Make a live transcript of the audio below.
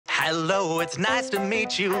Hello, it's nice to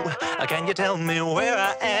meet you. Can you tell me where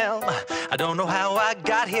I am? I don't know how I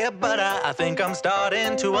got here, but I think I'm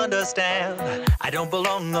starting to understand. I don't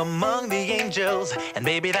belong among the angels, and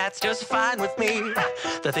maybe that's just fine with me.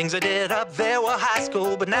 The things I did up there were high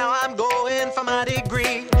school, but now I'm going for my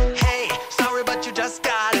degree. Hey, sorry, but you just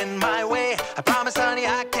got in my way. I promise, honey,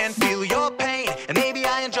 I can feel your pain, and maybe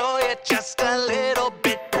I enjoy it just a little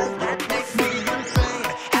bit. That makes me insane.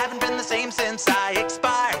 Haven't been the same since I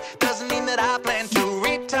expired. Doesn't mean that I plan to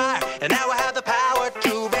retire. And now I have the power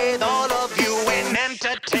to bathe all of you in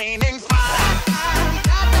entertaining fire.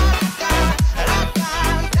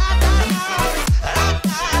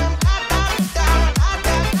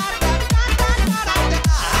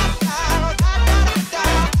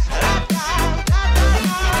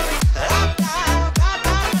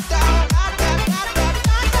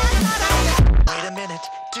 Wait a minute,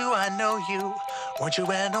 do I know you? Weren't you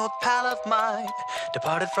an old pal of mine?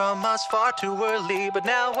 Departed from us far too early, but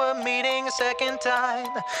now we're meeting a second time.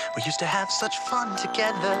 We used to have such fun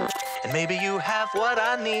together, and maybe you have what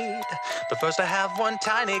I need. But first I have one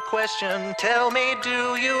tiny question. Tell me,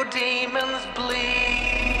 do you demons bleed?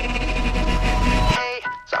 Hey,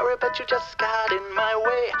 sorry, but you just got in my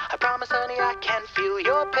way. I promise, honey, I can feel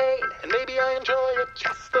your pain, and maybe I enjoy it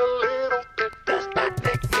just a little bit. Does that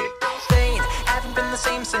make me insane? Haven't been the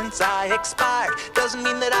same since I expired. Doesn't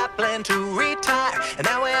mean that I plan to retire. And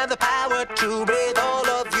now I have the power to bathe all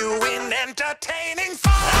of you in entertaining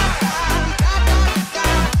fire.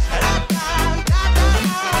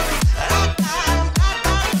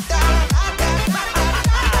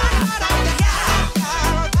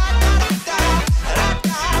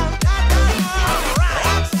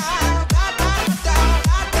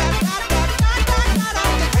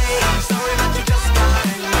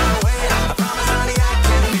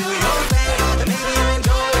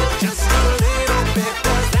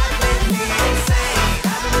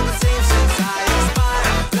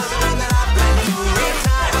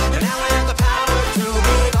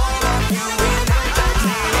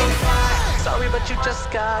 You just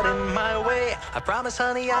got in my way. I promise,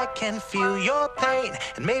 honey, I can feel your pain,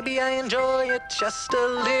 and maybe I enjoy it just a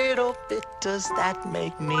little bit. Does that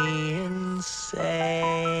make me insane?